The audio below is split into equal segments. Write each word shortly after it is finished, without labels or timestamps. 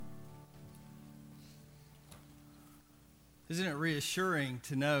Isn't it reassuring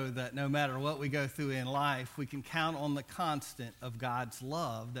to know that no matter what we go through in life, we can count on the constant of God's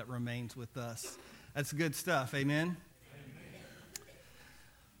love that remains with us? That's good stuff. Amen?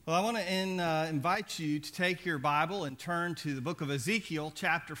 Well, I want to invite you to take your Bible and turn to the book of Ezekiel,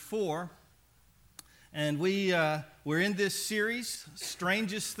 chapter 4. And we're in this series,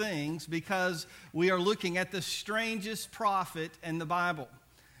 Strangest Things, because we are looking at the strangest prophet in the Bible.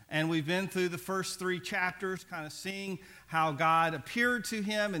 And we've been through the first 3 chapters, kind of seeing how God appeared to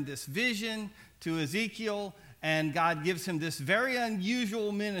him in this vision to Ezekiel, and God gives him this very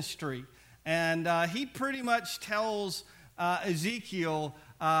unusual ministry. And he pretty much tells Ezekiel,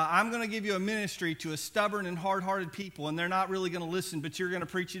 I'm going to give you a ministry to a stubborn and hard-hearted people, and they're not really going to listen, but you're going to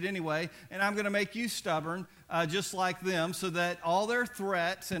preach it anyway, and I'm going to make you stubborn just like them, so that all their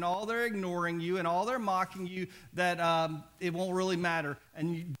threats and all their ignoring you and all their mocking you, that it won't really matter.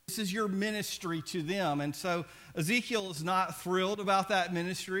 And this is your ministry to them. And so Ezekiel is not thrilled about that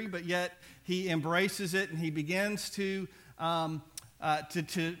ministry, but yet he embraces it, and he begins to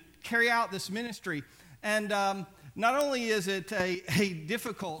carry out this ministry. And not only is it a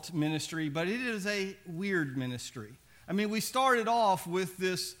difficult ministry, but it is a weird ministry. I mean, we started off with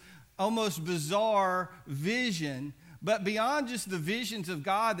this almost bizarre vision, but beyond just the visions of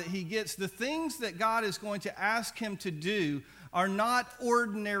God that he gets, the things that God is going to ask him to do are not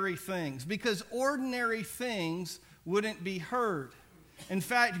ordinary things, because ordinary things wouldn't be heard. In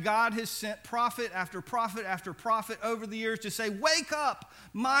fact, God has sent prophet after prophet after prophet over the years to say, wake up,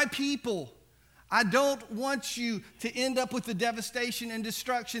 my people. I don't want you to end up with the devastation and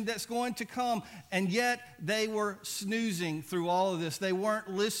destruction that's going to come. And yet they were snoozing through all of this. They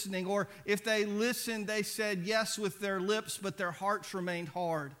weren't listening. Or if they listened, they said yes with their lips, but their hearts remained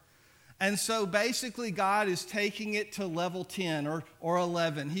hard. And so basically God is taking it to level 10 or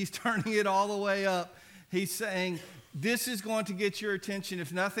 11. He's turning it all the way up. He's saying, this is going to get your attention.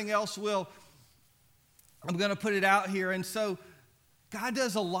 If nothing else will, I'm going to put it out here. And so God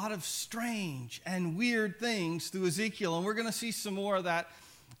does a lot of strange and weird things through Ezekiel, and we're going to see some more of that.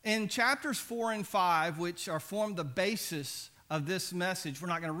 In chapters 4 and 5, which form the basis of this message, we're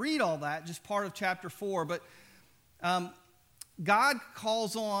not going to read all that, just part of chapter 4, but God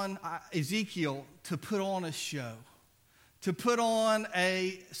calls on Ezekiel to put on a show, to put on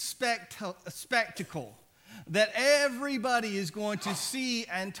a spectacle that everybody is going to see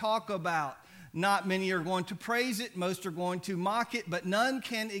and talk about. Not many are going to praise it, most are going to mock it, but none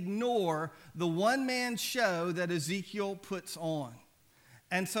can ignore the one-man show that Ezekiel puts on.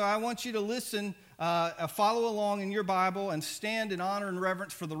 And so I want you to listen, follow along in your Bible, and stand in honor and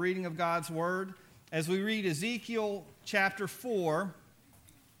reverence for the reading of God's Word as we read Ezekiel chapter 4.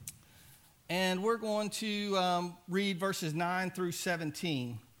 And we're going to read verses 9 through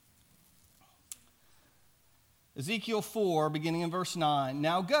 17. Ezekiel 4, beginning in verse 9.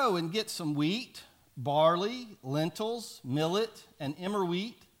 Now go and get some wheat, barley, lentils, millet, and emmer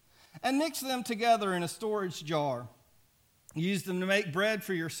wheat, and mix them together in a storage jar. Use them to make bread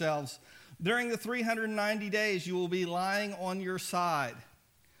for yourselves. During the 390 days you will be lying on your side.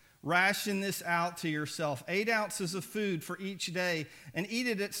 Ration this out to yourself, 8 ounces of food for each day, and eat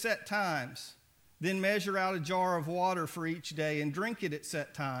it at set times. Then measure out a jar of water for each day and drink it at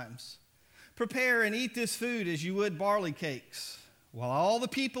set times. Prepare and eat this food as you would barley cakes. While all the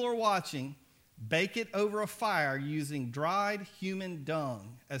people are watching, bake it over a fire using dried human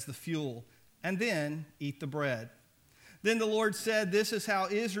dung as the fuel, and then eat the bread. Then the Lord said, this is how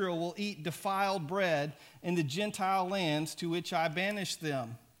Israel will eat defiled bread in the Gentile lands to which I banished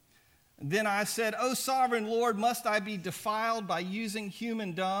them. Then I said, O sovereign Lord, must I be defiled by using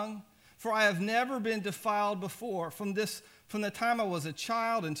human dung? For I have never been defiled before. From the time I was a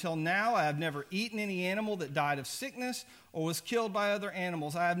child until now, I have never eaten any animal that died of sickness or was killed by other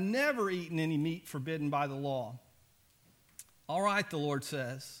animals. I have never eaten any meat forbidden by the law. All right, the Lord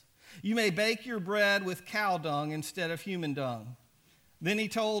says, you may bake your bread with cow dung instead of human dung. Then he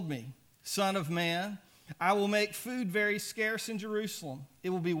told me, Son of man, I will make food very scarce in Jerusalem. It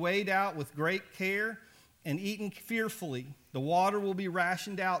will be weighed out with great care and eaten fearfully. The water will be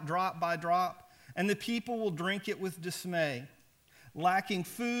rationed out drop by drop, and the people will drink it with dismay. Lacking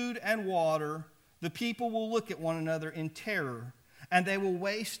food and water, the people will look at one another in terror, and they will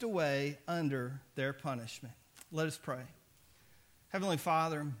waste away under their punishment. Let us pray. Heavenly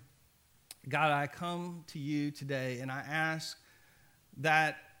Father, God, I come to you today, and I ask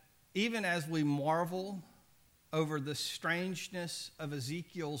that even as we marvel over the strangeness of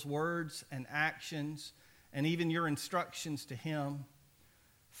Ezekiel's words and actions, and even your instructions to him,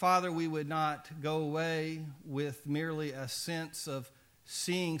 Father, we would not go away with merely a sense of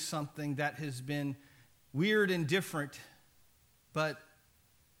seeing something that has been weird and different But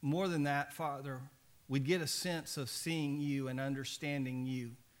more than that, Father, we'd get a sense of seeing you and understanding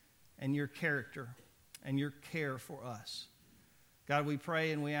you and your character and your care for us. God, we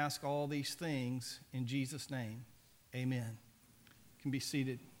pray and we ask all these things in Jesus' name. Amen. You can be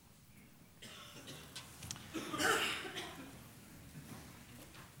seated.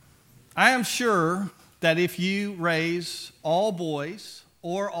 I am sure that if you raise all boys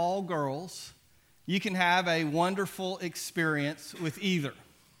or all girls, you can have a wonderful experience with either.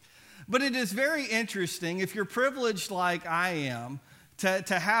 But it is very interesting, if you're privileged like I am,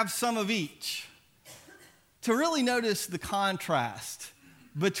 to have some of each, to really notice the contrast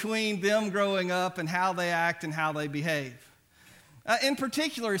between them growing up and how they act and how they behave. In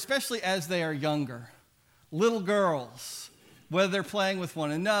particular, especially as they are younger, little girls, whether they're playing with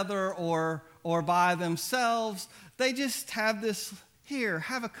one another or by themselves, they just have this, here,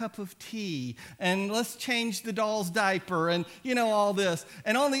 have a cup of tea, and let's change the doll's diaper, and all this.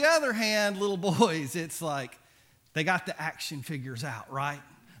 And on the other hand, little boys, it's like they got the action figures out, right?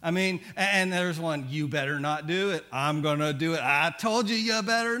 I mean, and there's one, you better not do it. I'm going to do it. I told you you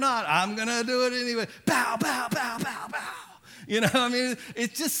better not. I'm going to do it anyway. Bow, bow, bow, bow, bow.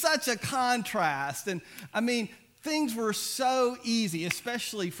 It's just such a contrast. And things were so easy,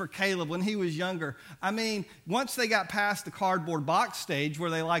 especially for Caleb when he was younger. Once they got past the cardboard box stage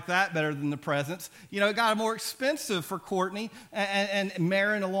where they liked that better than the presents, it got more expensive for Courtney and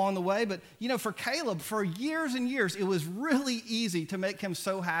Marin along the way. But, for Caleb, for years and years, it was really easy to make him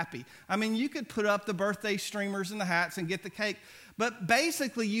so happy. You could put up the birthday streamers and the hats and get the cake. But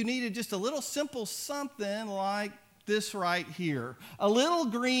basically, you needed just a little simple something like this right here. A little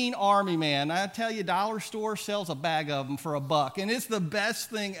green army man. I tell you, dollar store sells a bag of them for $1, and it's the best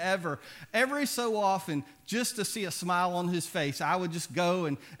thing ever. Every so often, just to see a smile on his face, I would just go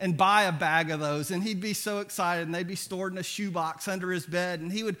and buy a bag of those, and he'd be so excited, and they'd be stored in a shoebox under his bed,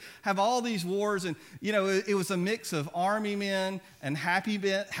 and he would have all these wars, and it was a mix of army men and Happy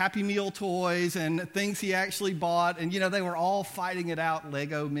Meal toys and things he actually bought, and they were all fighting it out,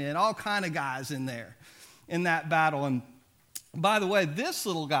 Lego men, all kind of guys in there in that battle. And by the way, this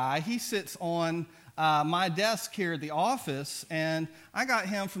little guy, he sits on my desk here at the office, and I got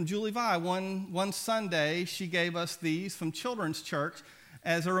him from Julie Vi. One Sunday, she gave us these from Children's Church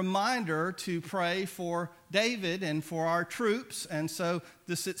as a reminder to pray for David and for our troops. And so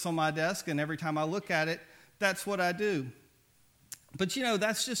this sits on my desk, and every time I look at it, that's what I do. But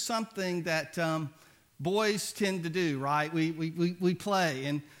that's just something that boys tend to do, right? We play.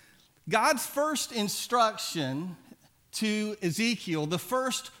 And God's first instruction to Ezekiel, the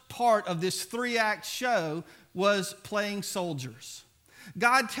first part of this 3-act show, was playing soldiers.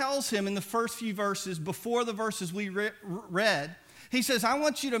 God tells him in the first few verses, before the verses we read, he says, I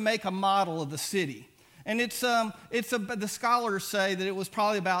want you to make a model of the city. And the scholars say that it was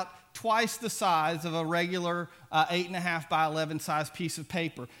probably about twice the size of a regular 8.5 by 11 size piece of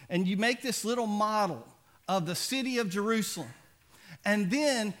paper. And you make this little model of the city of Jerusalem. And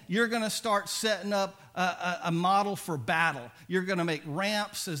then you're going to start setting up a model for battle. You're going to make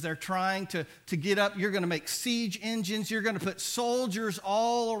ramps as they're trying to get up. You're going to make siege engines. You're going to put soldiers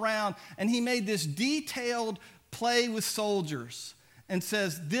all around. And he made this detailed play with soldiers and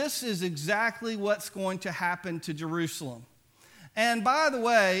says, this is exactly what's going to happen to Jerusalem. And by the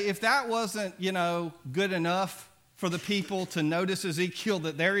way, if that wasn't, good enough for the people to notice Ezekiel,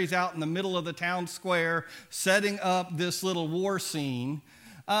 that there he's out in the middle of the town square setting up this little war scene,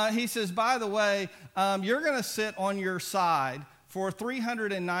 he says, by the way, you're going to sit on your side for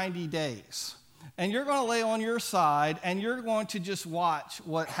 390 days. And you're going to lay on your side, and you're going to just watch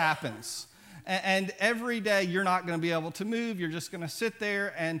what happens. And every day you're not going to be able to move. You're just going to sit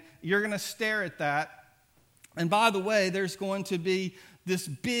there, and you're going to stare at that. And by the way, there's going to be this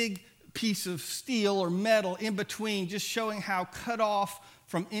big piece of steel or metal in between, just showing how cut off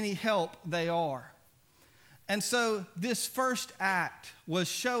from any help they are. And so this first act was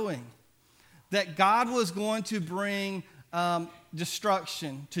showing that God was going to bring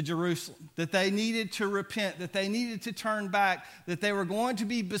destruction to Jerusalem, that they needed to repent, that they needed to turn back, that they were going to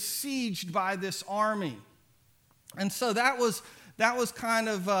be besieged by this army. And so that was kind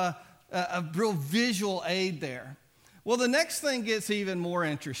of a real visual aid there. Well, the next thing gets even more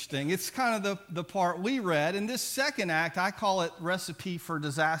interesting. It's kind of the part we read. In this second act, I call it Recipe for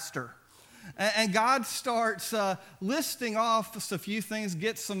Disaster. And God starts listing off a few things,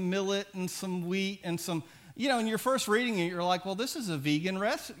 get some millet and some wheat and some, in your first reading it, you're like, well, this is a vegan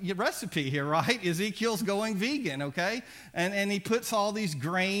recipe here, right? Ezekiel's going vegan, okay? And he puts all these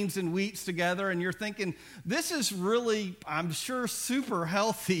grains and wheats together, and you're thinking, this is really, I'm sure, super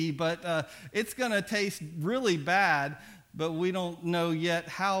healthy, but it's going to taste really bad. but we don't know yet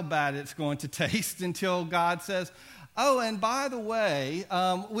how bad it's going to taste until God says, oh, and by the way,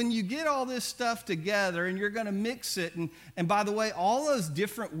 when you get all this stuff together and you're going to mix it, and by the way, all those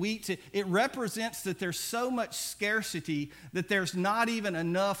different wheats, it represents that there's so much scarcity that there's not even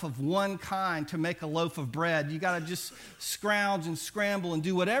enough of one kind to make a loaf of bread. You got to just scrounge and scramble and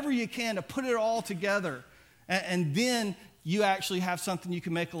do whatever you can to put it all together. And then you actually have something you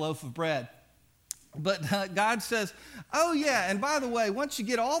can make a loaf of bread. But God says, oh yeah, and by the way, once you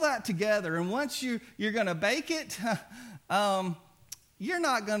get all that together and once you're going to bake it, you're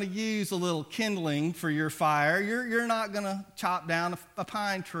not going to use a little kindling for your fire. You're not going to chop down a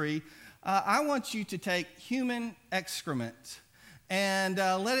pine tree. I want you to take human excrement and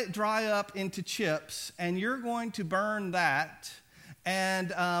let it dry up into chips, and you're going to burn that,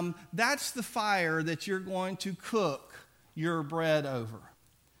 and that's the fire that you're going to cook your bread over.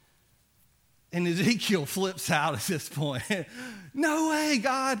 And Ezekiel flips out at this point. No way,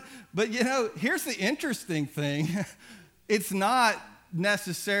 God. But here's the interesting thing. It's not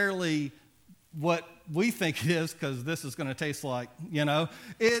necessarily what we think it is, because this is going to taste like,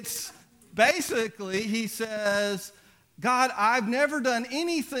 It's basically, he says, God, I've never done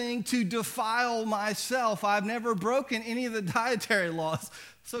anything to defile myself. I've never broken any of the dietary laws.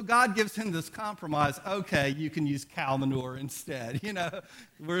 So God gives him this compromise. Okay, you can use cow manure instead.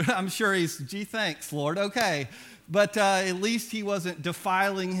 I'm sure he's, gee, thanks, Lord. Okay. But at least he wasn't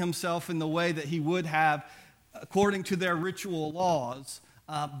defiling himself in the way that he would have according to their ritual laws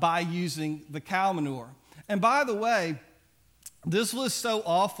by using the cow manure. And by the way, this was so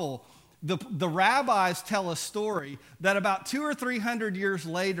awful. The rabbis tell a story that about 200 or 300 years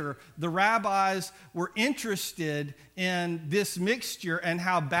later, the rabbis were interested in this mixture and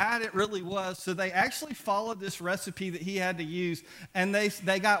how bad it really was. So they actually followed this recipe that he had to use, and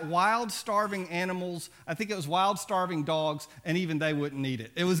they got wild starving animals. I think it was wild starving dogs, and even they wouldn't eat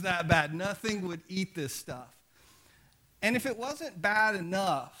it. It was that bad. Nothing would eat this stuff. And if it wasn't bad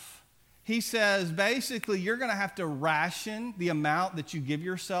enough, he says, basically, you're going to have to ration the amount that you give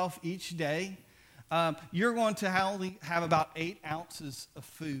yourself each day. You're going to only have about 8 ounces of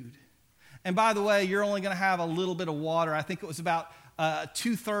food. And by the way, you're only going to have a little bit of water. I think it was about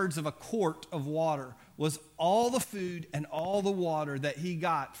 2/3 of a quart of water was all the food and all the water that he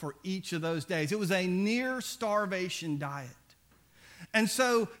got for each of those days. It was a near starvation diet. And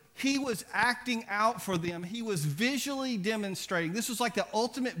so he was acting out for them. He was visually demonstrating. This was like the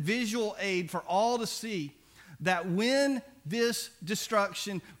ultimate visual aid for all to see that when this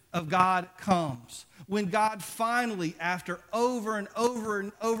destruction of God comes, when God finally, after over and over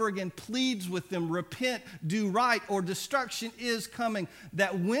and over again, pleads with them, repent, do right, or destruction is coming,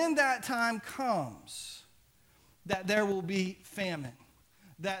 that when that time comes, that there will be famine,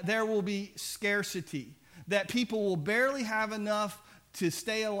 that there will be scarcity, that people will barely have enough to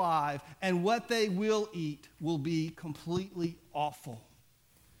stay alive, and what they will eat will be completely awful.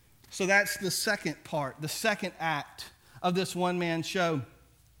 So that's the second part, the second act of this one-man show.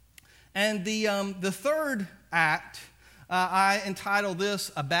 And the third act, I entitled this,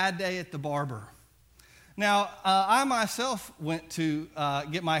 A Bad Day at the Barber. Now, I myself went to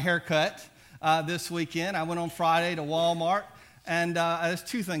get my hair cut this weekend. I went on Friday to Walmart. And there's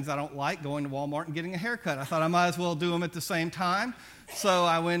 2 things I don't like, going to Walmart and getting a haircut. I thought I might as well do them at the same time. So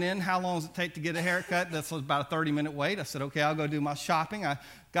I went in. How long does it take to get a haircut? This was about a 30-minute wait. I said, okay, I'll go do my shopping. I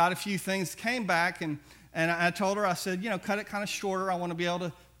got a few things, came back, and I told her, I said, cut it kind of shorter. I want to be able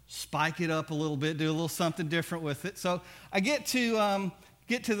to spike it up a little bit, do a little something different with it. So I get to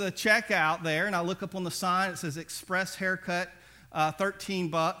the checkout there, and I look up on the sign. It says Express Haircut,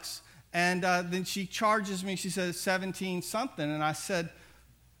 $13. And then she charges me, she says 17 something. And I said,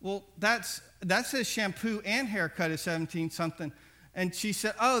 well, that says shampoo and haircut is 17 something. And she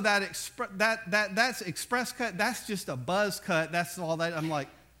said, oh, that's express cut. That's just a buzz cut. That's all that. I'm like,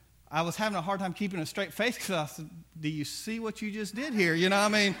 I was having a hard time keeping a straight face because I said, do you see what you just did here?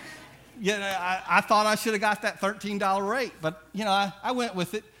 I thought I should have got that $13 rate. But, I went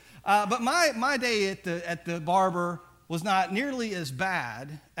with it. But my day at the barber was not nearly as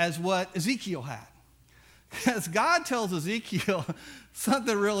bad as what Ezekiel had. Because God tells Ezekiel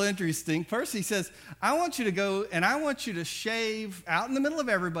something real interesting. First, he says, I want you to go and I want you to shave out in the middle of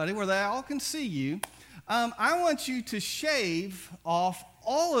everybody where they all can see you. I want you to shave off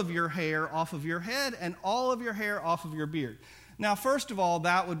all of your hair off of your head and all of your hair off of your beard. Now, first of all,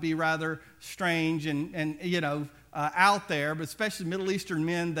 that would be rather strange and out there, but especially Middle Eastern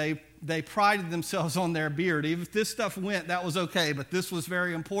men, they prided themselves on their beard. Even if this stuff went, that was okay, but this was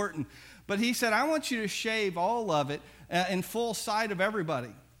very important. But he said, I want you to shave all of it in full sight of everybody.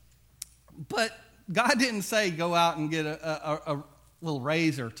 But God didn't say go out and get a little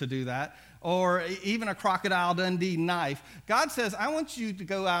razor to do that, or even a Crocodile Dundee knife. God says, I want you to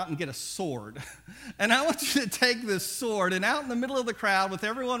go out and get a sword. And I want you to take this sword, and out in the middle of the crowd with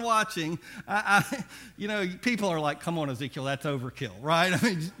everyone watching, people are like, come on, Ezekiel, that's overkill, right? I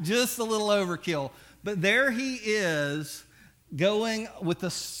mean, just a little overkill. But there he is going with a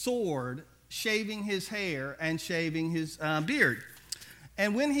sword, shaving his hair and shaving his beard.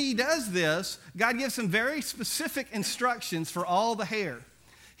 And when he does this, God gives some very specific instructions for all the hair.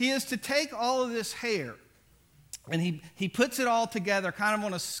 He is to take all of this hair, and he puts it all together kind of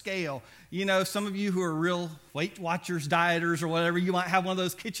on a scale. You know, some of you who are real Weight Watchers, dieters, or whatever, you might have one of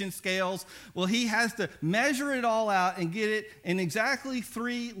those kitchen scales. Well, he has to measure it all out and get it in exactly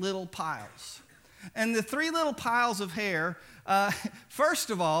 3 little piles. And the 3 little piles of hair, first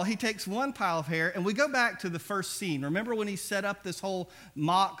of all, he takes one pile of hair, and we go back to the first scene. Remember when he set up this whole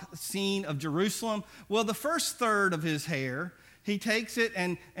mock scene of Jerusalem? Well, the first third of his hair, he takes it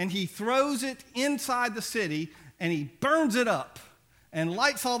and he throws it inside the city, and he burns it up and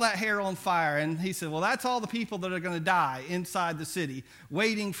lights all that hair on fire. And he said, well, that's all the people that are going to die inside the city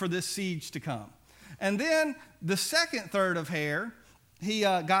waiting for this siege to come. And then the second third of hair,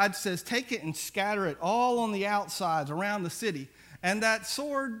 God says, take it and scatter it all on the outsides around the city. And that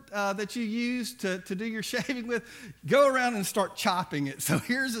sword that you use to do your shaving with, go around and start chopping it. So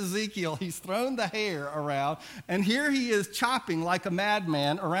here's Ezekiel. He's thrown the hair around, and here he is chopping like a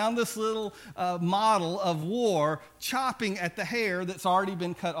madman around this little model of war, chopping at the hair that's already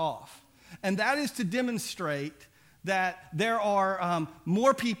been cut off. And that is to demonstrate that there are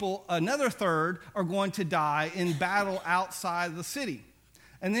more people, another third, are going to die in battle outside the city.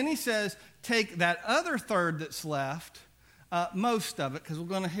 And then he says, take that other third that's left, most of it, because we're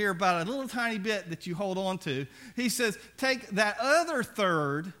going to hear about a little tiny bit that you hold on to. He says, take that other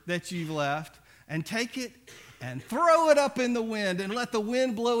third that you've left and take it and throw it up in the wind and let the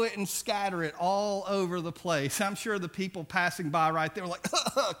wind blow it and scatter it all over the place. I'm sure the people passing by right there were like,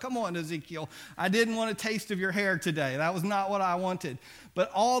 come on, Ezekiel. I didn't want a taste of your hair today. That was not what I wanted.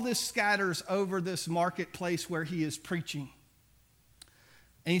 But all this scatters over this marketplace where he is preaching.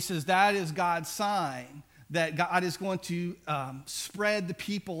 And he says that is God's sign that God is going to spread the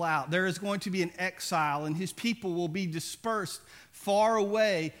people out. There is going to be an exile, and his people will be dispersed far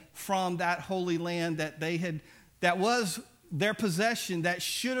away from that holy land that was their possession, that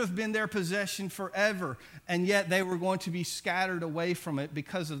should have been their possession forever, and yet they were going to be scattered away from it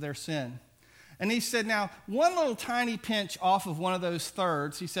because of their sin. And he said, now, one little tiny pinch off of one of those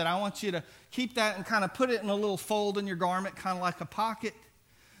thirds, he said, I want you to keep that and kind of put it in a little fold in your garment, kind of like a pocket.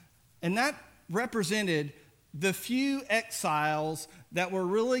 And that represented the few exiles that were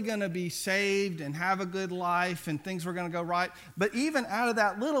really going to be saved and have a good life and things were going to go right. But even out of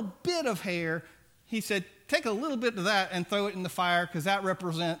that little bit of hair, he said, take a little bit of that and throw it in the fire, because that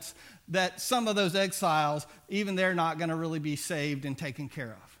represents that some of those exiles, even they're not going to really be saved and taken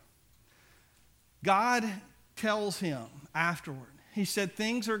care of. God tells him afterward, he said,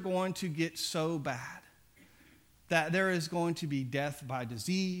 things are going to get so bad that there is going to be death by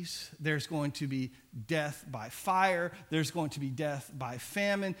disease, there's going to be death by fire, there's going to be death by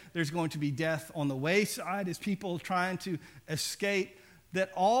famine, there's going to be death on the wayside as people trying to escape,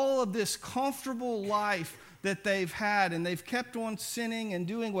 that all of this comfortable life that they've had, and they've kept on sinning and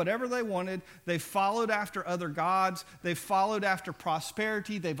doing whatever they wanted, they've followed after other gods, they've followed after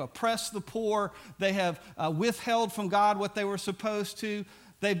prosperity, they've oppressed the poor, they have withheld from God what they were supposed to.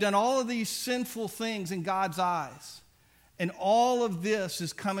 They've done all of these sinful things in God's eyes. And all of this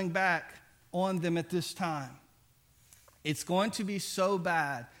is coming back on them at this time. It's going to be so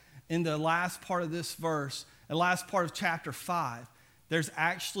bad in the last part of this verse, the last part of chapter 5, there's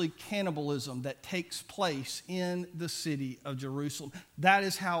actually cannibalism that takes place in the city of Jerusalem. That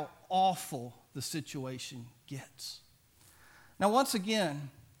is how awful the situation gets. Now, once again,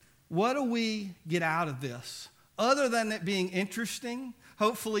 what do we get out of this? Other than it being interesting,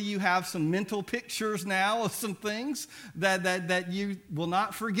 hopefully you have some mental pictures now of some things that you will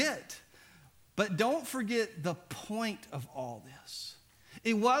not forget. But don't forget the point of all this.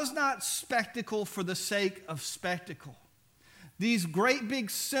 It was not spectacle for the sake of spectacle. These great big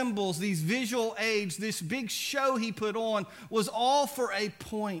symbols, these visual aids, this big show he put on was all for a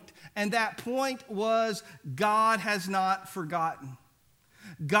point. And that point was God has not forgotten.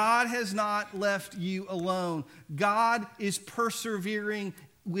 God has not left you alone. God is persevering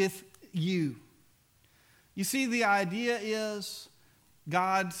with you. You see, the idea is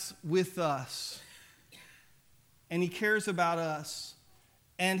God's with us, and he cares about us,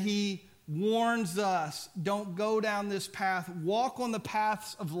 and he warns us, don't go down this path. Walk on the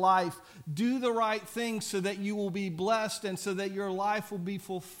paths of life. Do the right things so that you will be blessed and so that your life will be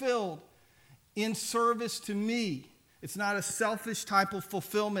fulfilled in service to me. It's not a selfish type of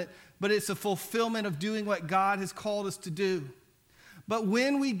fulfillment, but it's a fulfillment of doing what God has called us to do. But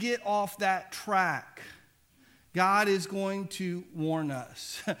when we get off that track, God is going to warn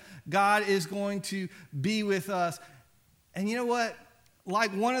us. God is going to be with us. And you know what?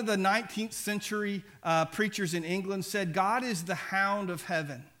 Like one of the 19th century preachers in England said, God is the hound of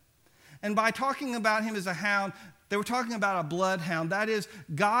heaven. And by talking about him as a hound, they were talking about a bloodhound. That is,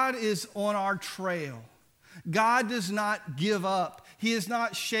 God is on our trail. God does not give up. He is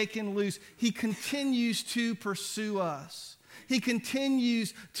not shaken loose. He continues to pursue us. He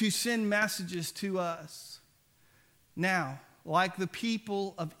continues to send messages to us. Now, like the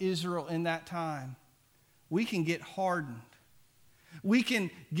people of Israel in that time, we can get hardened.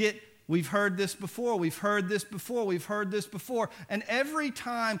 We've heard this before, we've heard this before, we've heard this before. And every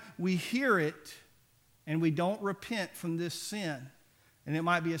time we hear it and we don't repent from this sin, and it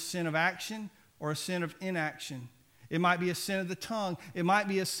might be a sin of action or a sin of inaction. It might be a sin of the tongue. It might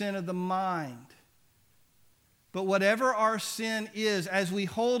be a sin of the mind. But whatever our sin is, as we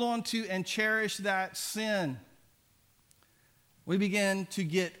hold on to and cherish that sin, we begin to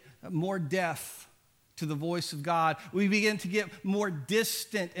get more deaf to the voice of God. We begin to get more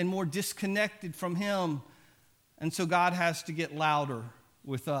distant and more disconnected from Him. And so God has to get louder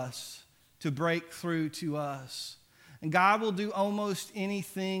with us to break through to us. And God will do almost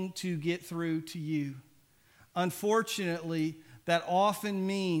anything to get through to you. Unfortunately, that often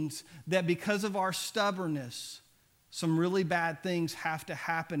means that because of our stubbornness, some really bad things have to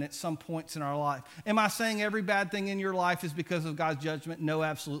happen at some points in our life. Am I saying every bad thing in your life is because of God's judgment? No,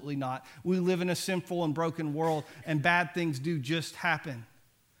 absolutely not. We live in a sinful and broken world, and bad things do just happen.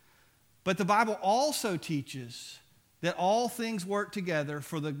 But the Bible also teaches that all things work together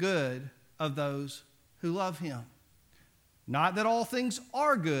for the good of those who love Him. Not that all things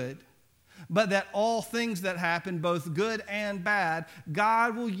are good, but that all things that happen, both good and bad,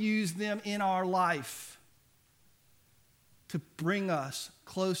 God will use them in our life to bring us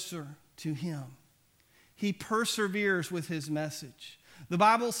closer to Him. He perseveres with His message. The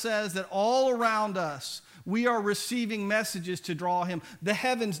Bible says that all around us, we are receiving messages to draw Him. The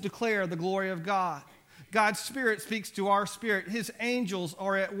heavens declare the glory of God. God's Spirit speaks to our spirit. His angels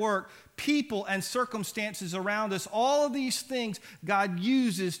are at work. People and circumstances around us, all of these things God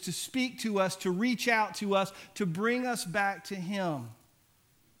uses to speak to us, to reach out to us, to bring us back to Him.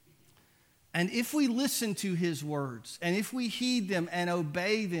 And if we listen to His words, and if we heed them and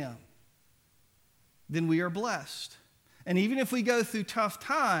obey them, then we are blessed. And even if we go through tough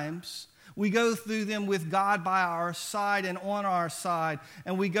times, we go through them with God by our side and on our side,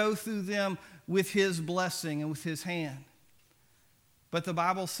 and we go through them with His blessing and with His hand. But the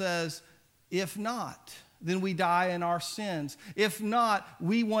Bible says, if not, then we die in our sins. If not,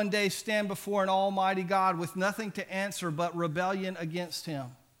 we one day stand before an almighty God with nothing to answer but rebellion against Him.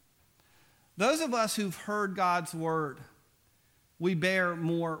 Those of us who've heard God's word, we bear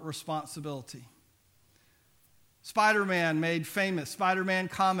more responsibility. Spider-Man made famous, Spider-Man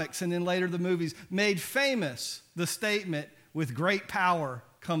comics, and then later the movies, made famous the statement, with great power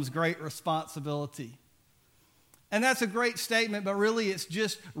comes great responsibility. And that's a great statement, but really it's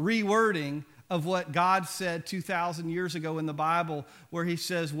just rewording of what God said 2,000 years ago in the Bible, where He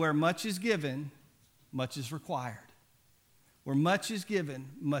says, where much is given, much is required. Where much is given,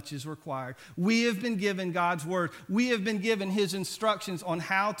 much is required. We have been given God's word. We have been given His instructions on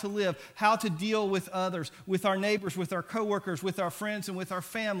how to live, how to deal with others, with our neighbors, with our coworkers, with our friends, and with our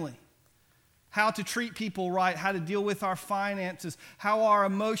family. How to treat people right, how to deal with our finances, how our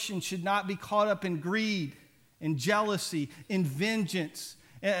emotions should not be caught up in greed, in jealousy, in vengeance,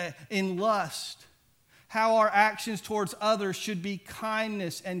 in lust. How our actions towards others should be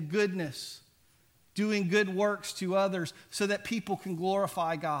kindness and goodness, doing good works to others so that people can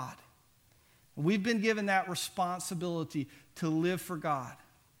glorify God. We've been given that responsibility to live for God.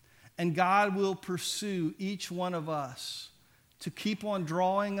 And God will pursue each one of us to keep on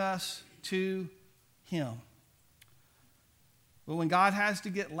drawing us to Him. But when God has to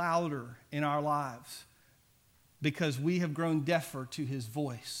get louder in our lives because we have grown deafer to His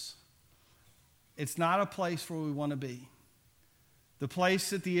voice, it's not a place where we want to be. The place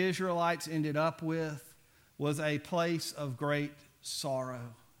that the Israelites ended up with was a place of great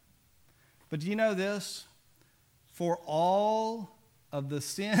sorrow. But do you know this? For all of the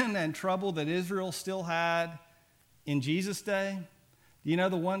sin and trouble that Israel still had in Jesus' day, do you know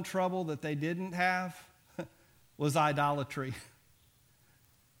the one trouble that they didn't have was idolatry?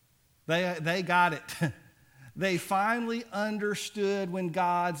 They got it. They finally understood when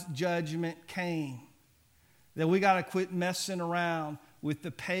God's judgment came that we got to quit messing around with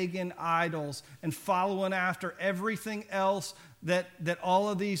the pagan idols and following after everything else that all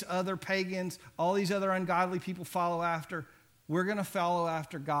of these other pagans, all these other ungodly people follow after. We're going to follow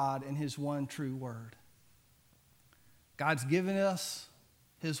after God and his one true word. God's given us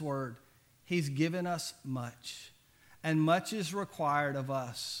his word. He's given us much. And much is required of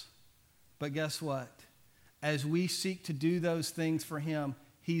us. But guess what? As we seek to do those things for him,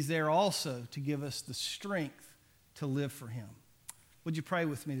 he's there also to give us the strength to live for him. Would you pray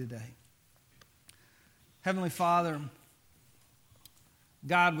with me today? Heavenly Father,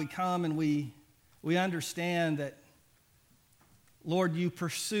 God, we come and we understand that, Lord, you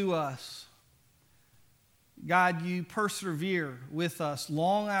pursue us. God, you persevere with us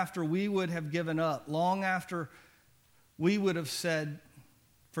long after we would have given up, long after we would have said,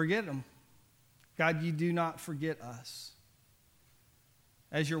 forget them. God, you do not forget us.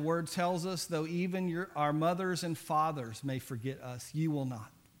 As your word tells us, though even our mothers and fathers may forget us, you will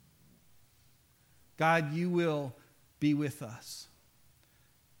not. God, you will be with us.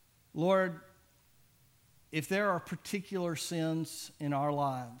 Lord, if there are particular sins in our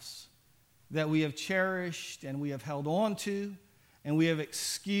lives that we have cherished and we have held on to and we have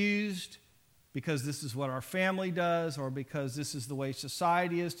excused because this is what our family does, or because this is the way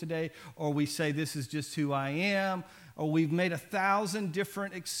society is today, or we say this is just who I am, or we've made 1,000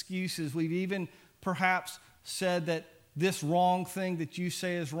 different excuses. We've even perhaps said that this wrong thing that you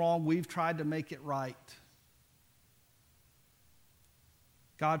say is wrong, we've tried to make it right.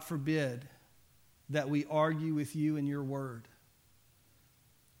 God forbid that we argue with you and your word.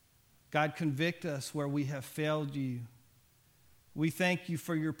 God, convict us where we have failed you. We thank you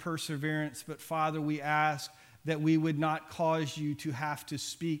for your perseverance, but Father, we ask that we would not cause you to have to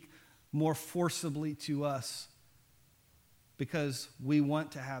speak more forcibly to us, because we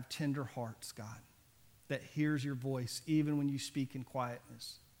want to have tender hearts, God, that hears your voice even when you speak in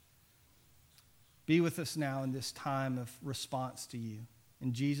quietness. Be with us now in this time of response to you.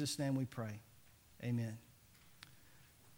 In Jesus' name we pray. Amen.